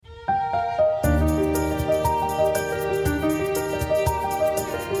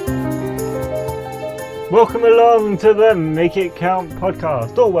Welcome along to the Make It Count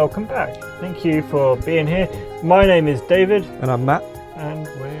podcast, or welcome back. Thank you for being here. My name is David. And I'm Matt. And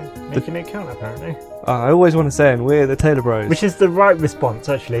we're making it count, apparently. I always want to say, and we're the Taylor Bros. Which is the right response,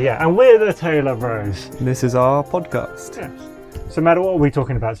 actually, yeah. And we're the Taylor Bros. And this is our podcast. Yes. So, Matt, what are we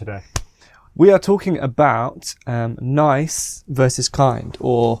talking about today? We are talking about nice versus kind,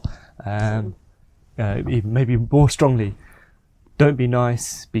 or even maybe more strongly, don't be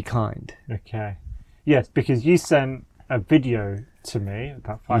nice, be kind. Okay. Yes, because you sent a video to me,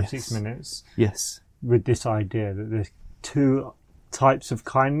 about 5-6 minutes. Yes. With this idea that there's two types of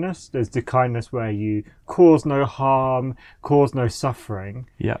kindness. There's the kindness where you cause no harm, cause no suffering.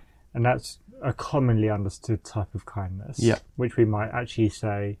 Yeah. And that's a commonly understood type of kindness. Yeah. Which we might actually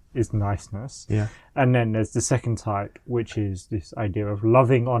say is niceness. Yeah. And then there's the second type, which is this idea of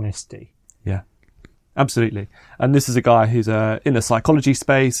loving honesty. Yeah. Absolutely. And this is a guy who's in the psychology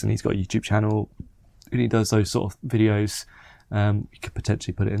space, and he's got a YouTube channel. And he does those sort of videos. You could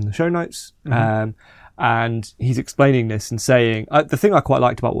potentially put it in the show notes. Mm-hmm. And he's explaining this and saying, the thing I quite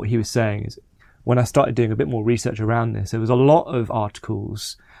liked about what he was saying is when I started doing a bit more research around this, there was a lot of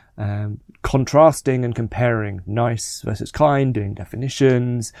articles contrasting and comparing nice versus kind, doing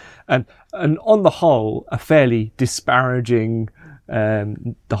definitions, and on the whole, a fairly disparaging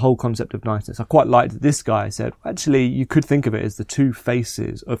the whole concept of niceness. I quite liked that this guy said, actually, you could think of it as the two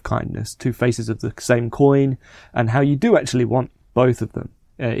faces of kindness, two faces of the same coin, and how you do actually want both of them.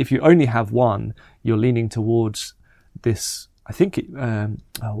 If you only have one, you're leaning towards this. I think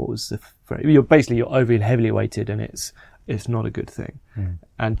what was the phrase? You're overly heavily weighted, and it's not a good thing. Mm.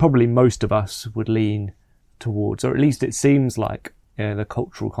 And probably most of us would lean towards, or at least it seems like the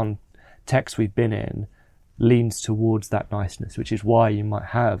cultural context we've been in leans towards that niceness, which is why you might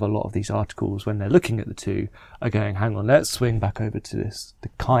have a lot of these articles when they're looking at the two are going, hang on, let's swing back over to the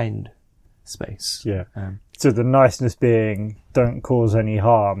kind space. Yeah. So the niceness being don't cause any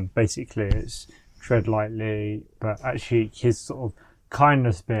harm, basically it's tread lightly, but actually his sort of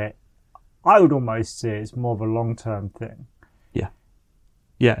kindness bit, I would almost say it's more of a long-term thing. Yeah.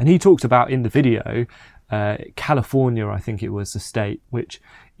 Yeah. And he talked about in the video, California, I think it was the state, which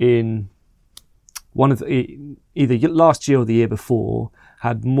in one of either last year or the year before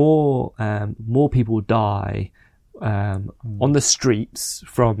had more people die on the streets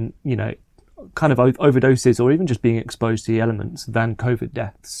from kind of overdoses or even just being exposed to the elements than COVID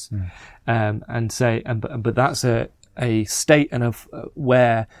deaths. But that's a state and of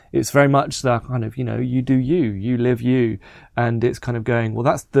where it's very much the kind of you do you live you, and it's kind of going, well,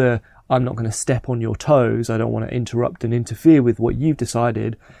 that's I'm not going to step on your toes, I don't want to interrupt and interfere with what you've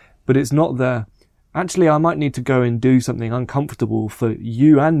decided, but it's not actually, I might need to go and do something uncomfortable for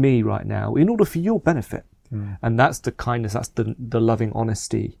you and me right now in order for your benefit. And that's the kindness, that's the loving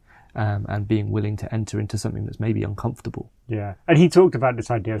honesty, and being willing to enter into something that's maybe uncomfortable. Yeah. And he talked about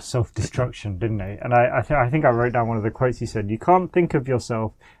this idea of self-destruction, didn't he? And I think I wrote down one of the quotes he said, you can't think of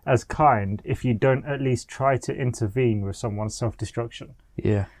yourself as kind if you don't at least try to intervene with someone's self-destruction.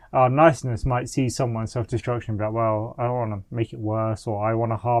 Yeah. Our niceness might see someone's self-destruction and be like, well, I don't want to make it worse, or I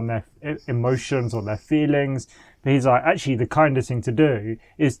want to harm their emotions or their feelings. But he's like, actually, the kindest thing to do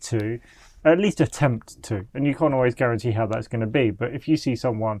is to at least attempt to. And you can't always guarantee how that's going to be. But if you see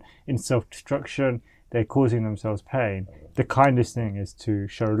someone in self-destruction, they're causing themselves pain, the kindest thing is to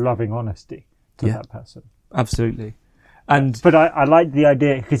show loving honesty to that person. Absolutely. But I like the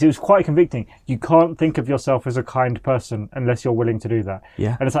idea because it was quite convicting. You can't think of yourself as a kind person unless you're willing to do that.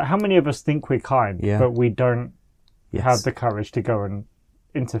 Yeah. And it's like, how many of us think we're kind, but we don't have the courage to go and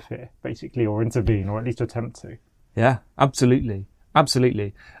interfere, basically, or intervene, or at least attempt to. Yeah, absolutely.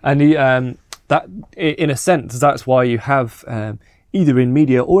 Absolutely. And that, in a sense, that's why you have, either in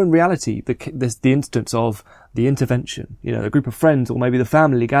media or in reality, there's the instance of the intervention. A group of friends or maybe the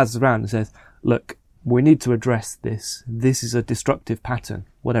family gathers around and says, look, we need to address this. This is a destructive pattern,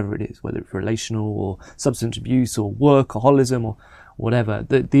 whatever it is, whether it's relational or substance abuse or workaholism or whatever.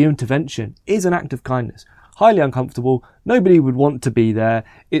 The intervention is an act of kindness. Highly uncomfortable. Nobody would want to be there.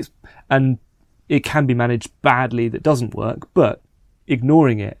 And it can be managed badly. That doesn't work. But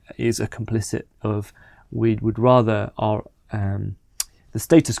ignoring it is a complicit of we would rather the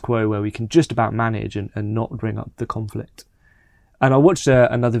status quo where we can just about manage and not bring up the conflict. And I watched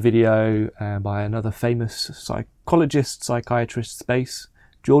another video by another famous psychiatrist space,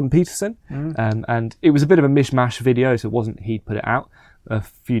 Jordan Peterson. And it was a bit of a mishmash video, so it wasn't he'd put it out, a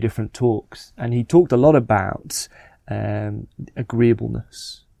few different talks. And he talked a lot about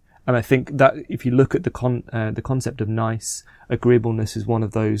agreeableness. And I think that if you look at the concept of nice, agreeableness is one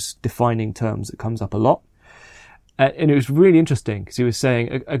of those defining terms that comes up a lot. And it was really interesting because he was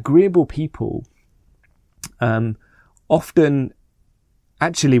saying agreeable people often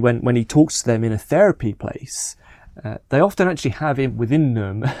actually when he talks to them in a therapy place, they often actually have within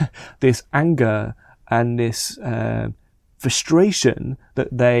them this anger and this frustration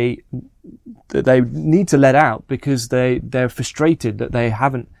that they need to let out, because they're frustrated that they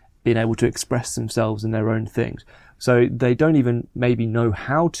haven't been able to express themselves in their own things. So they don't even maybe know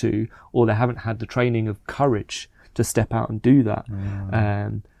how to, or they haven't had the training of courage to step out and do that.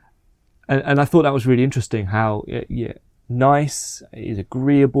 And I thought that was really interesting, how nice is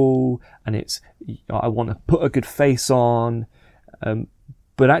agreeable, and it's, I want to put a good face on,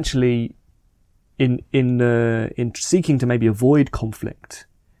 but actually in seeking to maybe avoid conflict,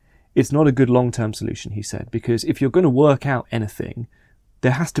 it's not a good long-term solution, he said, because if you're going to work out anything,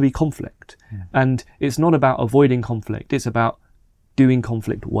 there has to be conflict. And it's not about avoiding conflict, it's about doing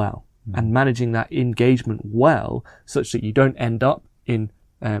conflict well and managing that engagement well, such that you don't end up in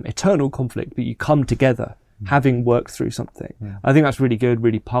eternal conflict, but you come together having worked through something. I think that's really good,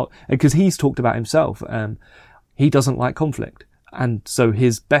 really because he's talked about himself. He doesn't like conflict. And so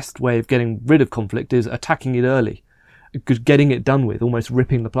his best way of getting rid of conflict is attacking it early, getting it done with, almost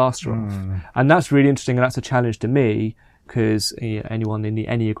ripping the plaster off. And that's really interesting, and that's a challenge to me, because anyone in the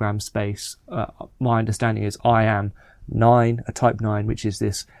Enneagram space, my understanding is I am 9, a type 9, which is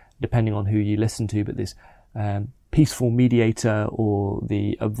this, depending on who you listen to, but this peaceful mediator, or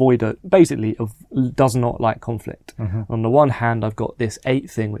the avoider, basically does not like conflict. On the one hand, I've got this 8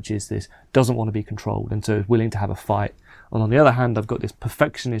 thing, which is this doesn't want to be controlled, and so is willing to have a fight. And on the other hand, I've got this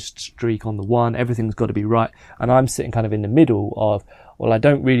perfectionist streak on the 1, everything's got to be right. And I'm sitting kind of in the middle of, well, I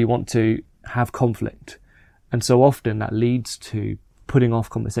don't really want to have conflict. And so often that leads to putting off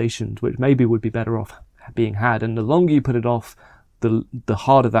conversations, which maybe would be better off being had. And the longer you put it off, the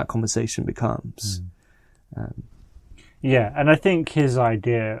harder that conversation becomes. Yeah, and I think his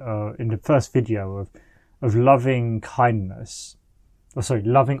idea in the first video of loving kindness,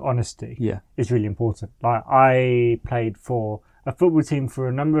 loving honesty, is really important. Like, I played for a football team for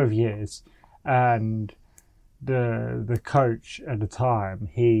a number of years, and the coach at the time,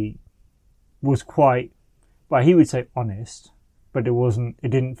 he was quite, well, he would say honest, but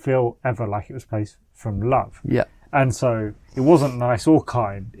it didn't feel ever like it was placed from love. Yeah. And so it wasn't nice or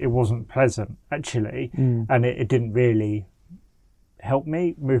kind. It wasn't pleasant, actually. And it didn't really help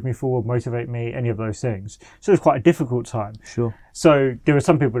me, move me forward, motivate me, any of those things. So it was quite a difficult time. Sure. So there were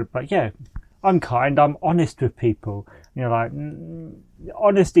some people that were like, yeah, I'm kind, I'm honest with people. You know, like,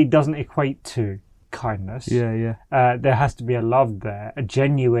 honesty doesn't equate to kindness. Yeah. There has to be a love there, a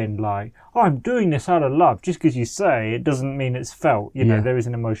genuine, like, oh, I'm doing this out of love. Just because you say it doesn't mean it's felt. You know, there is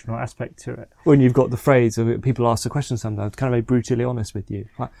an emotional aspect to it. When you've got the phrase of people ask the question sometimes, can I be brutally honest with you?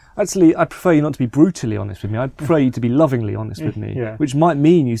 Like, actually, I'd prefer you not to be brutally honest with me. I'd prefer you to be lovingly honest with me, which might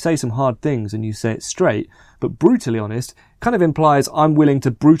mean you say some hard things and you say it straight, but brutally honest kind of implies I'm willing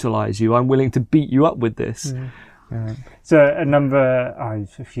to brutalize you. I'm willing to beat you up with this. So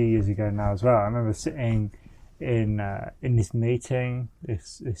a few years ago now as well, I remember sitting in this meeting,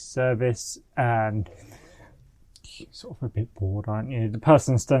 this service, and sort of a bit bored, aren't you? The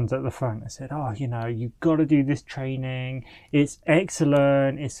person stands at the front and said, oh, you know, you've got to do this training. It's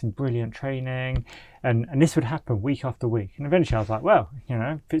excellent. It's some brilliant training. And this would happen week after week. And eventually I was like, well, you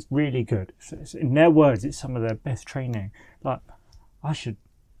know, if it's really good, it's, in their words, it's some of their best training. Like, I should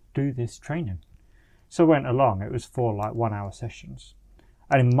do this training. So I went along. It was 4 1-hour sessions.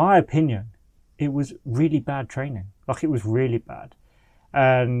 And in my opinion, it was really bad training. Like, it was really bad.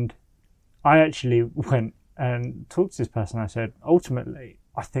 And I actually went and talked to this person. I said, ultimately,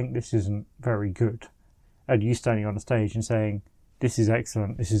 I think this isn't very good. And you standing on the stage and saying, this is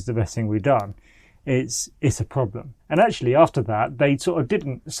excellent, this is the best thing we've done, it's a problem. And actually, after that, they sort of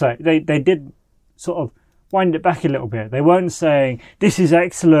didn't say, they did sort of wind it back a little bit. They weren't saying, this is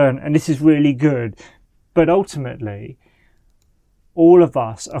excellent and this is really good. But ultimately, all of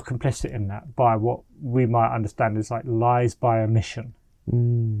us are complicit in that by what we might understand as like lies by omission.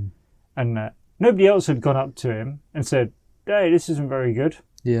 And nobody else had gone up to him and said, hey, this isn't very good.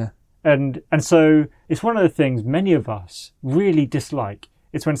 Yeah. And so it's one of the things many of us really dislike.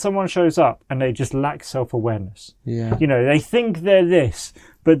 It's when someone shows up and they just lack self-awareness. Yeah. You know, they think they're this,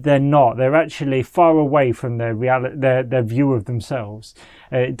 but they're not. They're actually far away from their reality, their view of themselves.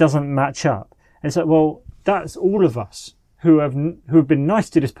 It doesn't match up. It's like, well, that's all of us who have been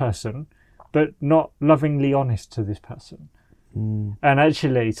nice to this person, but not lovingly honest to this person. And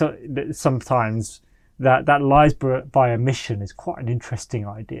actually, so sometimes that lies by omission is quite an interesting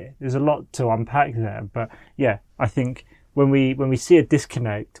idea. There's a lot to unpack there, but yeah, I think when we see a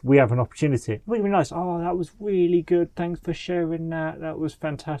disconnect, we have an opportunity. We're nice. Oh, that was really good. Thanks for sharing that. That was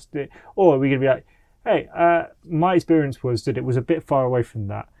fantastic. Or we're gonna be like, hey, my experience was that it was a bit far away from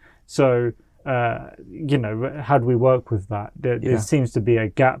that. So, how do we work with that? There seems to be a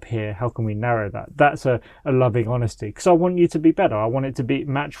gap here. How can we narrow that? That's a loving honesty, because I want you to be better. I want it to be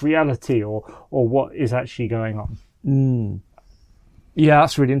match reality or what is actually going on. Yeah,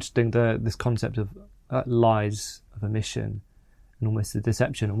 that's really interesting. This concept of lies of omission and almost the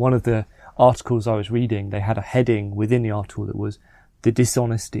deception. And one of the articles I was reading, they had a heading within the article that was the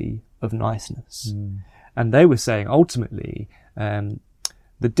dishonesty of niceness. And they were saying ultimately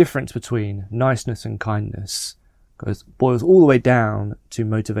the difference between niceness and kindness boils all the way down to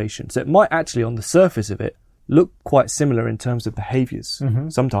motivation. So it might actually, on the surface of it, look quite similar in terms of behaviours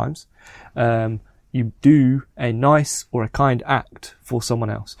sometimes. You do a nice or a kind act for someone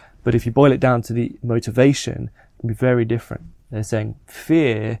else, but if you boil it down to the motivation, it can be very different. They're saying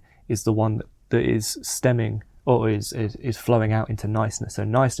fear is the one that is stemming or is flowing out into niceness. So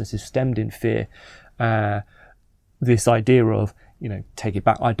niceness is stemmed in fear. This idea of, take it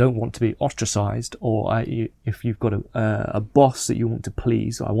back. I don't want to be ostracized, or if you've got a boss that you want to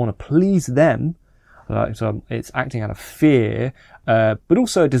please, I want to please them. So it's acting out of fear, but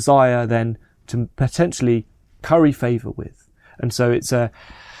also a desire then to potentially curry favor with. And so it's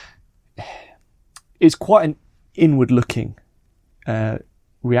quite an inward-looking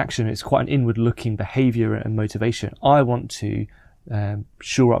reaction. It's quite an inward-looking behavior and motivation. I want to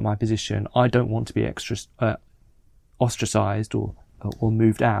shore up my position. I don't want to be ostracized or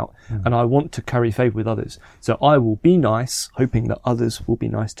moved out, and I want to curry favor with others. So I will be nice, hoping that others will be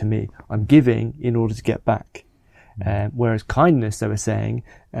nice to me. I'm giving in order to get back. Whereas kindness, they were saying,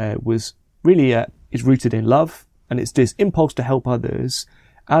 was really is rooted in love, and it's this impulse to help others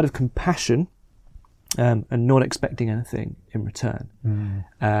out of compassion, and not expecting anything in return.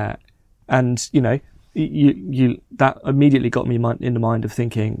 And you that immediately got me in the mind of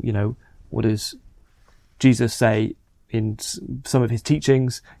thinking, what does Jesus say in some of his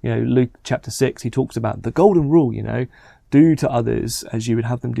teachings? Luke chapter 6, he talks about the golden rule, do to others as you would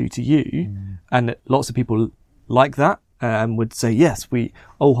have them do to you. And lots of people like that and would say, yes, we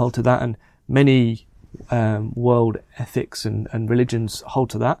all hold to that. And many world ethics and religions hold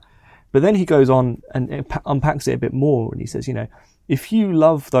to that. But then he goes on and unpacks it a bit more. And he says, if you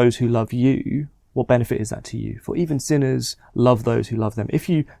love those who love you, what benefit is that to you? For even sinners love those who love them. If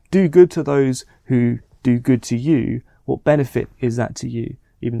you do good to those who do good to you, what benefit is that to you?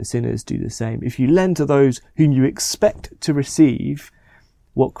 Even the sinners do the same. If you lend to those whom you expect to receive,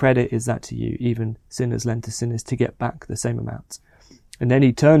 what credit is that to you? Even sinners lend to sinners to get back the same amount. And then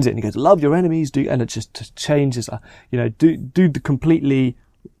he turns it and he goes, love your enemies, and it just changes, do the completely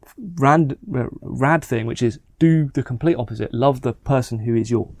rad thing, which is do the complete opposite. Love the person who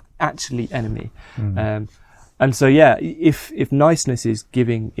is your actually enemy. And so, if niceness is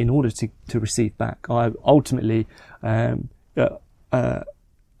giving in order to receive back, I ultimately, a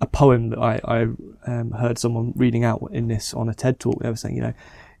poem that I heard someone reading out in this on a TED talk, they were saying,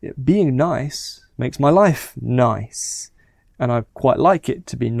 being nice makes my life nice. And I quite like it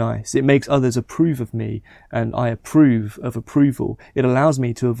to be nice. It makes others approve of me, and I approve of approval. It allows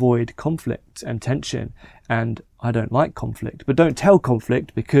me to avoid conflict and tension, and I don't like conflict. But don't tell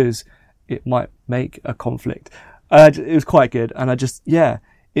conflict because it might make a conflict. It was quite good, and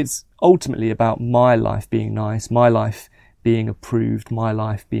it's ultimately about my life being nice, my life being approved, my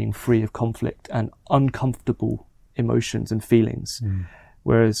life being free of conflict and uncomfortable emotions and feelings.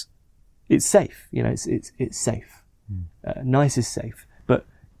 Whereas it's safe, it's safe. Nice is safe, but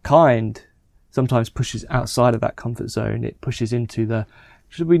kind sometimes pushes outside of that comfort zone. It pushes into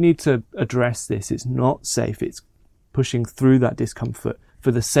we need to address this. It's not safe. It's pushing through that discomfort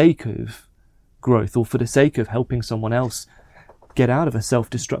for the sake of growth or for the sake of helping someone else get out of a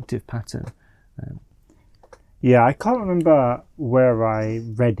self-destructive pattern. I can't remember where I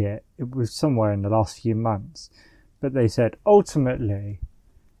read it. It was somewhere in the last few months, but they said ultimately,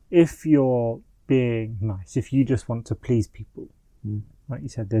 if you're being nice, if you just want to please people, like you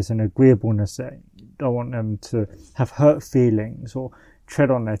said, there's an agreeableness there. You don't want them to have hurt feelings or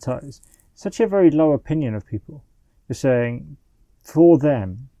tread on their toes. Such a very low opinion of people. You're saying for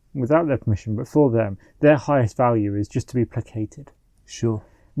them, without their permission, but for them, their highest value is just to be placated. Sure.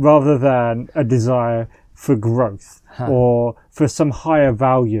 Rather than a desire for growth or for some higher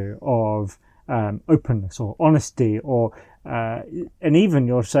value of openness or honesty, or and even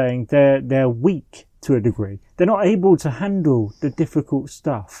you're saying they're weak to a degree. They're not able to handle the difficult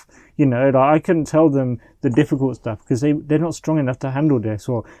stuff. I couldn't tell them the difficult stuff because they're not strong enough to handle this,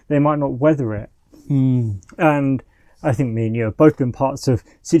 or they might not weather it. And I think me and you have both been parts of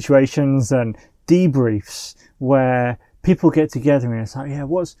situations and debriefs where people get together and it's like,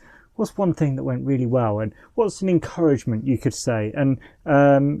 what's one thing that went really well, and what's an encouragement you could say, and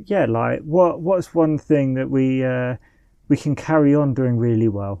like what's one thing that we can carry on doing really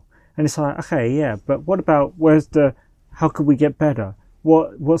well. And it's like, okay, yeah, but what about how could we get better?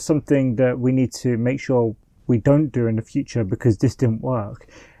 What's something that we need to make sure we don't do in the future because this didn't work?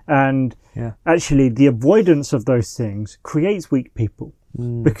 And actually, the avoidance of those things creates weak people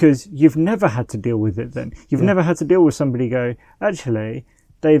because you've never had to deal with it then. You've never had to deal with somebody go, actually,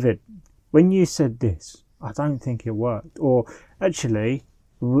 David, when you said this, I don't think it worked. Or actually,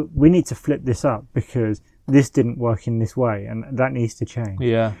 we need to flip this up because this didn't work in this way and that needs to change.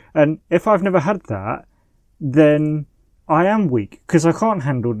 Yeah. And if I've never had that, then I am weak because I can't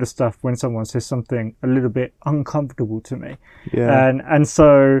handle the stuff when someone says something a little bit uncomfortable to me. Yeah. And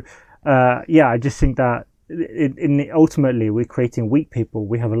so, I just think that ultimately we're creating weak people.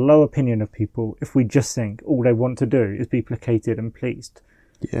 We have a low opinion of people if we just think all they want to do is be placated and pleased.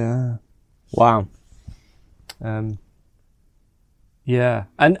 Yeah. Wow. Yeah.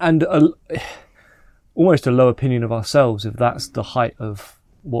 And almost a low opinion of ourselves if that's the height of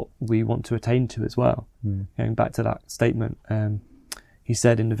what we want to attain to as well. Going back to that statement he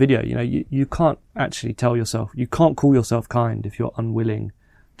said in the video, you can't actually tell yourself, you can't call yourself kind if you're unwilling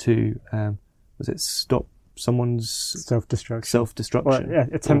to stop someone's self-destruction or,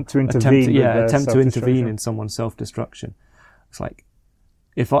 attempt to intervene in someone's self-destruction. It's like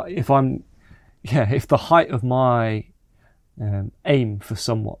if the height of my aim for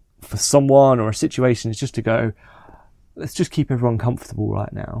someone or a situation is just to go, let's just keep everyone comfortable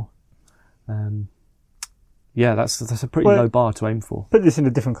right now. That's a pretty low bar to aim for. Put this in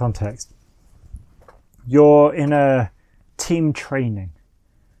a different context. You're in a team training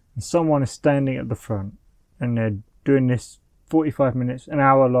and someone is standing at the front and they're doing this 45 minutes, an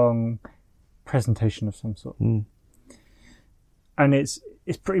hour long presentation of some sort. And it's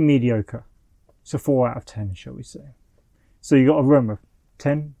pretty mediocre. It's a 4 out of 10, shall we say. So you got a room of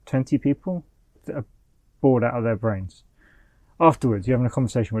 10, 20 people that are bored out of their brains. Afterwards, you're having a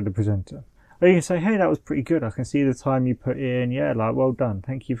conversation with the presenter. Or you can say, hey, that was pretty good. I can see the time you put in. Yeah, well done.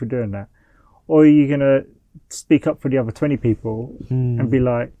 Thank you for doing that. Or you're going to speak up for the other 20 people and be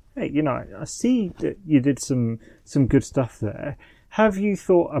like, hey, I see that you did some good stuff there. Have you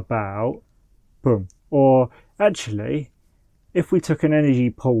thought about, boom. Or actually, if we took an energy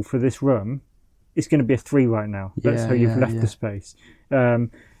poll for this room, it's going to be a 3 right now. That's how you've left the space.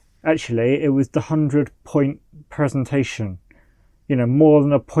 Actually, it was the 100-point presentation. More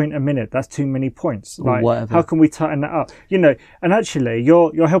than a point a minute. That's too many points. How can we tighten that up? And actually,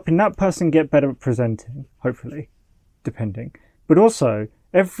 you're helping that person get better at presenting, hopefully, depending. But also,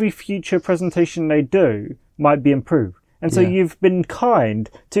 every future presentation they do might be improved. And so you've been kind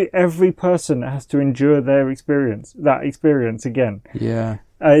to every person that has to endure that experience again. Yeah.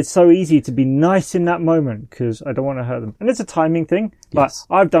 It's so easy to be nice in that moment because I don't want to hurt them. And it's a timing thing. Yes.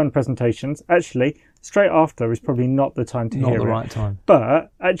 But I've done presentations. Actually, straight after is probably not the time to hear it. Not the right time.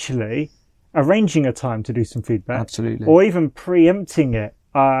 But actually, arranging a time to do some feedback. Absolutely. Or even preempting it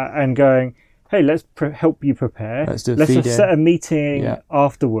and going, hey, let's help you prepare. Let's set a meeting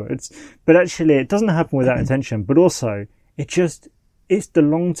afterwards. But actually, it doesn't happen without intention. But also, it's the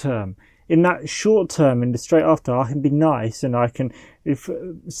long term. In that short term, in the straight after, I can be nice and I can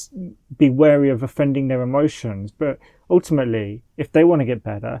be wary of offending their emotions. But ultimately, if they want to get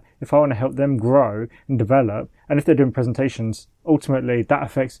better, if I want to help them grow and develop, and if they're doing presentations, ultimately that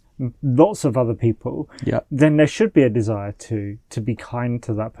affects lots of other people, then there should be a desire to be kind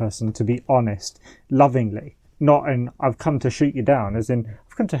to that person, to be honest, lovingly. Not in, I've come to shoot you down, as in,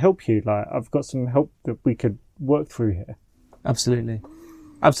 I've come to help you. Like, I've got some help that we could work through here. Absolutely.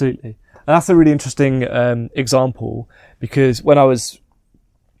 And that's a really interesting example, because when I was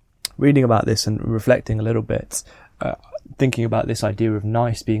reading about this and reflecting a little bit, thinking about this idea of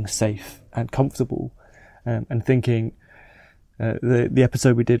nice being safe and comfortable, and thinking the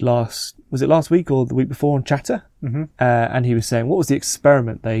episode we did was it last week or the week before on Chatter? Mm-hmm. And he was saying, what was the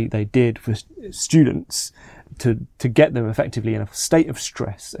experiment they did for students to get them effectively in a state of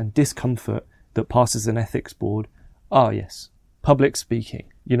stress and discomfort that passes an ethics board? Ah, yes. Public speaking,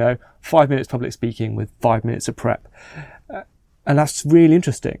 5 minutes public speaking with 5 minutes of prep. And that's really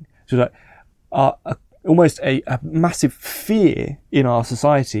interesting. So like, almost a massive fear in our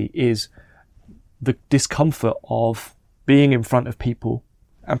society is the discomfort of being in front of people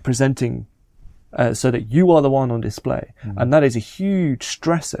and presenting so that you are the one on display. Mm-hmm. And that is a huge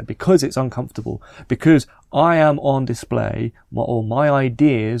stressor because it's uncomfortable, because I am on display, or my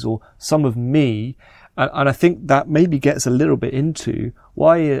ideas or some of me. And I think that maybe gets a little bit into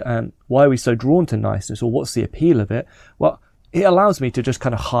why are we so drawn to niceness, or what's the appeal of it? Well, it allows me to just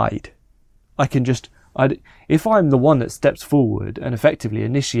kind of hide. I can just, if I'm the one that steps forward and effectively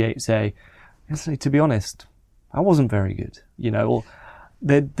initiates to be honest, I wasn't very good, or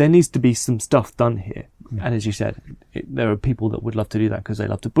there needs to be some stuff done here. And as you said, there are people that would love to do that because they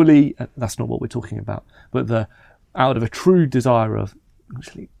love to bully. That's not what we're talking about. But out of a true desire of,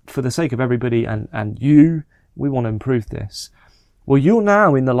 actually, for the sake of everybody and you, we want to improve this. Well, you're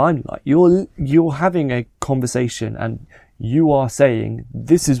now in the limelight. You're having a conversation and you are saying,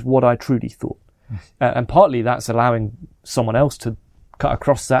 this is what I truly thought. And partly that's allowing someone else to cut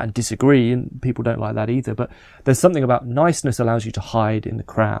across that and disagree, and people don't like that either. But there's something about niceness allows you to hide in the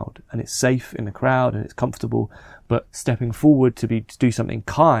crowd, and it's safe in the crowd and it's comfortable. But stepping forward to do something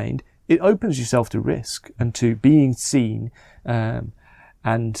kind, it opens yourself to risk and to being seen and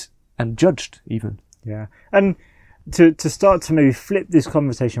judged even. Yeah. And to start to maybe flip this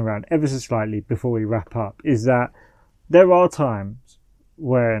conversation around ever so slightly before we wrap up, is that there are times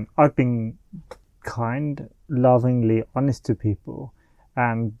when I've been kind, lovingly honest to people,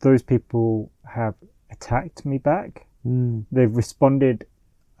 and those people have attacked me back. They've responded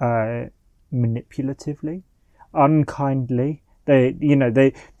manipulatively, unkindly.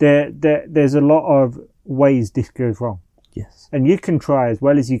 There's a lot of ways this goes wrong. Yes. And you can try as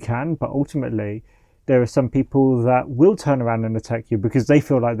well as you can, but ultimately there are some people that will turn around and attack you because they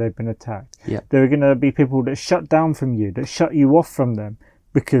feel like they've been attacked. Yeah. There are going to be people that shut down from you, that shut you off from them,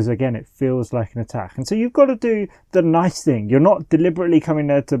 because again, it feels like an attack. And so you've got to do the nice thing. You're not deliberately coming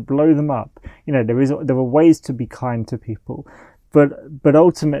there to blow them up. There are ways to be kind to people, but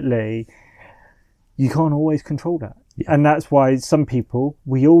ultimately you can't always control that. Yeah. And that's why some people,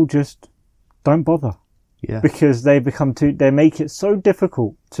 we all just don't bother. Yeah. Because they make it so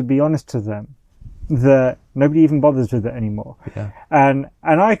difficult to be honest to them that nobody even bothers with it anymore. Yeah. And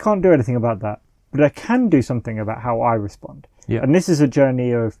I can't do anything about that, but I can do something about how I respond. Yeah. And this is a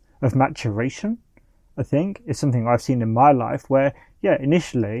journey of maturation, I think. It's something I've seen in my life where,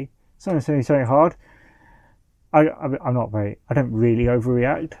 initially, someone's saying something hard. I don't really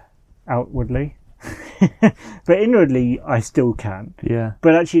overreact outwardly. But inwardly, I still can. Yeah.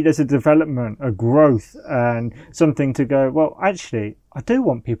 But actually, there's a development, a growth, and something to go, well, actually, I do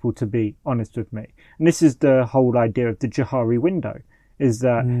want people to be honest with me. And this is the whole idea of the Johari window. Is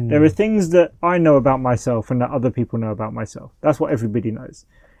that there are things that I know about myself and that other people know about myself. That's what everybody knows.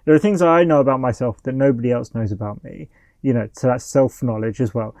 There are things that I know about myself that nobody else knows about me. So that's self-knowledge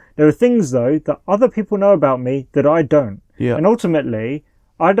as well. There are things, though, that other people know about me that I don't. Yeah. And ultimately,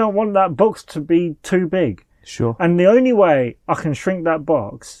 I don't want that box to be too big. Sure. And the only way I can shrink that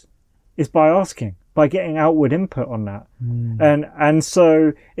box is by asking, by getting outward input on that. And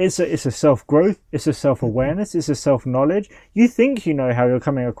so it's a self-growth, it's a self-awareness, it's a self-knowledge. You think you know how you're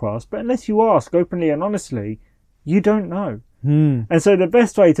coming across, but unless you ask openly and honestly, you don't know. And so the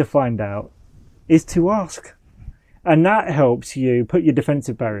best way to find out is to ask. And that helps you put your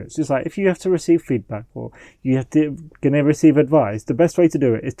defensive barriers. It's like if you have to receive feedback or you have to gonna receive advice, the best way to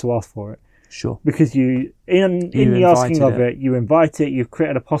do it is to ask for it. Sure. Because in the asking of it, you invite it, you've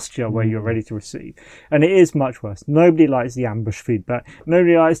created a posture where you're ready to receive. And it is much worse. Nobody likes the ambush feedback.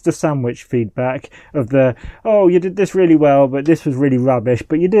 Nobody likes the sandwich feedback of you did this really well, but this was really rubbish,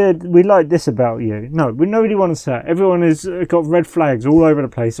 but we like this about you. No, nobody wants that. Everyone has got red flags all over the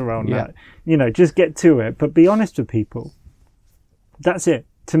place around that. Just get to it, but be honest with people. That's it.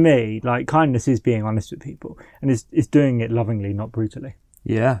 To me, like, kindness is being honest with people, and it's doing it lovingly, not brutally.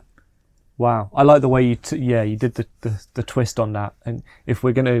 Yeah. Wow, I like the way you did the twist on that. And if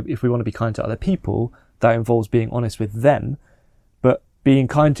we want to be kind to other people, that involves being honest with them. But being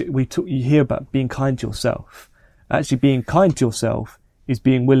kind you hear about being kind to yourself. Actually, being kind to yourself is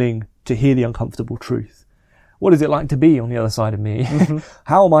being willing to hear the uncomfortable truth. What is it like to be on the other side of me? Mm-hmm.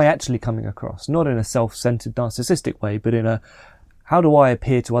 How am I actually coming across? Not in a self-centered, narcissistic way, but in a how do I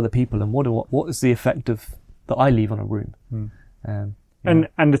appear to other people, and what is the effect that I leave on a room?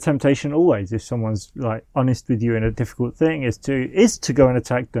 And the temptation always, if someone's like honest with you in a difficult thing, is to go and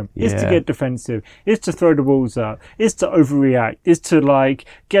attack them, is to get defensive, is to throw the walls up, is to overreact, is to like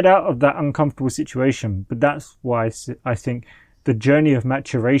get out of that uncomfortable situation. But that's why I think the journey of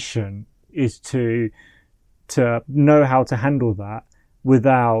maturation is to know how to handle that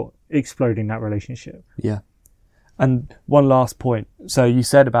without exploding that relationship. Yeah. And one last point. So you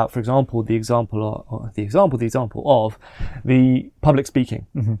said about, for example, the example of the public speaking,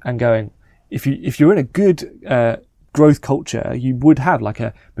 and going, if you're in a good growth culture, you would have like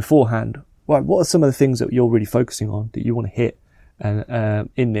a beforehand. Right, what are some of the things that you're really focusing on that you want to hit, and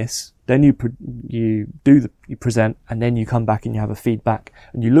in this then you present, and then you come back and you have a feedback,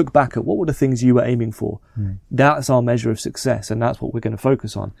 and you look back at what were the things you were aiming for. That's our measure of success, and that's what we're going to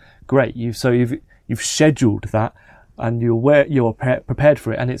focus on. Great, you've scheduled that, and you're prepared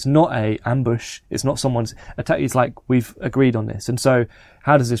for it, and it's not a ambush. It's not someone's attack. It's like we've agreed on this. And so,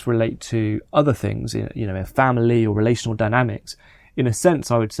 how does this relate to other things? In family or relational dynamics. In a sense,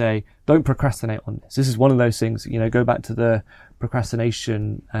 I would say, don't procrastinate on this. This is one of those things. Go back to the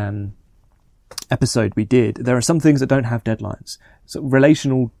procrastination episode we did. There are some things that don't have deadlines. So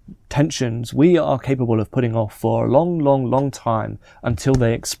relational tensions we are capable of putting off for a long, long, long time until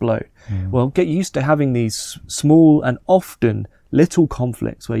they explode. Well, get used to having these small and often little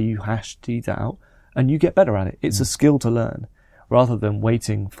conflicts where you hash these out and you get better at it. It's a skill to learn, rather than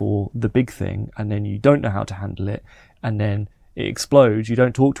waiting for the big thing and then you don't know how to handle it, and then it explodes. You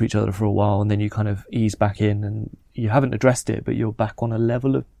don't talk to each other for a while, and then you kind of ease back in and you haven't addressed it, but you're back on a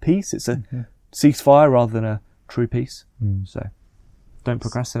level of peace. It's a ceasefire rather than a true peace. So don't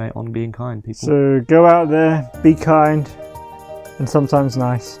procrastinate on being kind, people. So go out there, be kind, and sometimes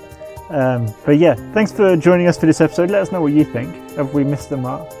nice. But yeah, thanks for joining us for this episode. Let us know what you think. Have we missed the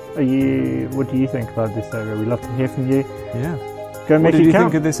mark? What do you think about this area? We'd love to hear from you. Yeah. Go and make it count. What did you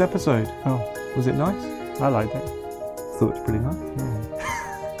think of this episode? Oh, was it nice? I liked it. Thought it was pretty nice.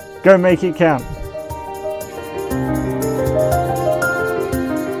 Go and make it count.